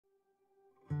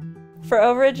For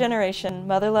over a generation,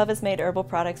 Motherlove has made herbal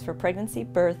products for pregnancy,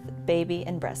 birth, baby,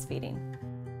 and breastfeeding.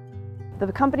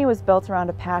 The company was built around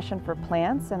a passion for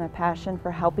plants and a passion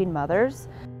for helping mothers.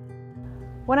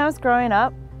 When I was growing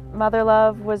up,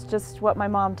 Motherlove was just what my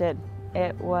mom did.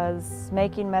 It was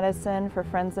making medicine for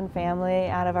friends and family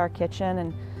out of our kitchen,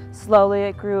 and slowly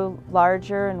it grew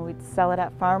larger, and we'd sell it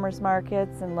at farmers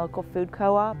markets and local food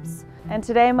co-ops. And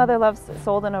today Motherlove's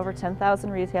sold in over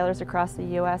 10,000 retailers across the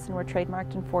U.S. and we're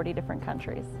trademarked in 40 different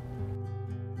countries.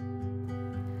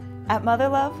 At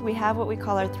Motherlove, we have what we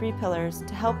call our 3 pillars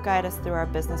to help guide us through our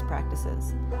business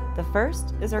practices. The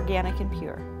first is organic and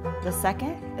pure. The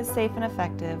second is safe and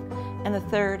effective. And the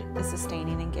third is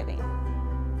sustaining and giving.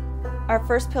 Our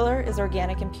first pillar is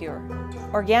organic and pure.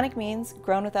 Organic means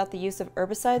grown without the use of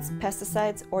herbicides,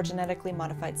 pesticides, or genetically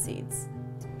modified seeds.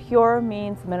 Pure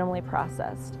means minimally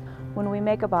processed. When we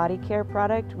make a body care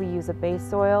product, we use a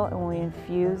base oil and we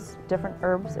infuse different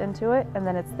herbs into it, and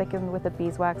then it's thickened with a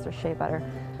beeswax or shea butter.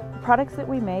 The products that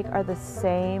we make are the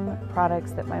same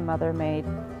products that my mother made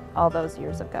all those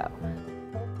years ago.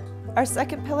 Our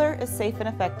second pillar is safe and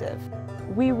effective.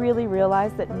 We really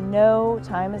realize that no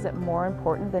time is it more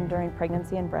important than during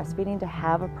pregnancy and breastfeeding to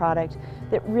have a product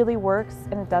that really works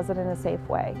and it does it in a safe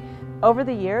way. Over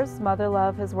the years,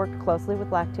 Motherlove has worked closely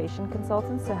with lactation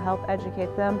consultants to help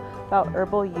educate them about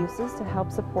herbal uses to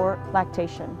help support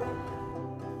lactation.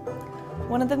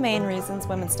 One of the main reasons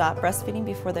women stop breastfeeding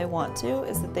before they want to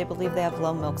is that they believe they have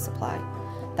low milk supply.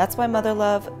 That's why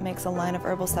Motherlove makes a line of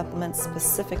herbal supplements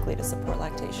specifically to support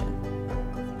lactation.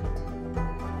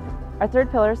 Our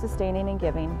third pillar is sustaining and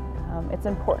giving. It's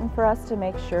important for us to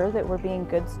make sure that we're being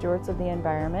good stewards of the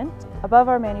environment. Above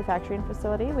our manufacturing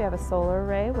facility, we have a solar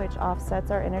array which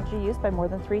offsets our energy use by more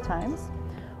than 3 times.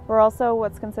 We're also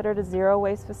what's considered a zero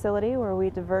waste facility where we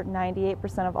divert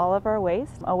 98% of all of our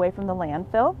waste away from the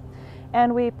landfill.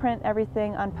 And we print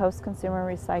everything on post-consumer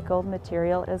recycled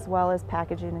material as well as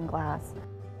packaging and glass.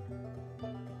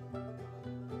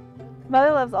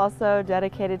 Motherlove's also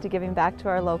dedicated to giving back to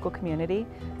our local community.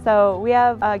 So we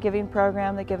have a giving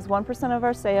program that gives 1% of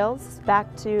our sales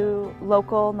back to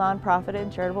local nonprofit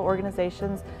and charitable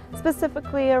organizations,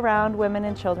 specifically around women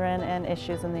and children and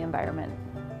issues in the environment.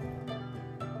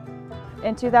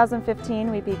 In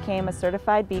 2015, we became a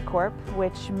certified B Corp,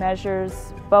 which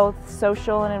measures both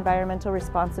social and environmental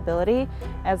responsibility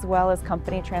as well as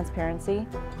company transparency.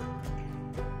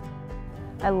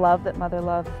 I love that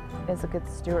Motherlove is a good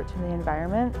steward to the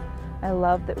environment. I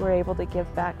love that we're able to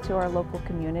give back to our local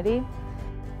community.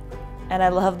 And I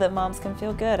love that moms can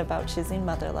feel good about choosing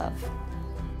Motherlove.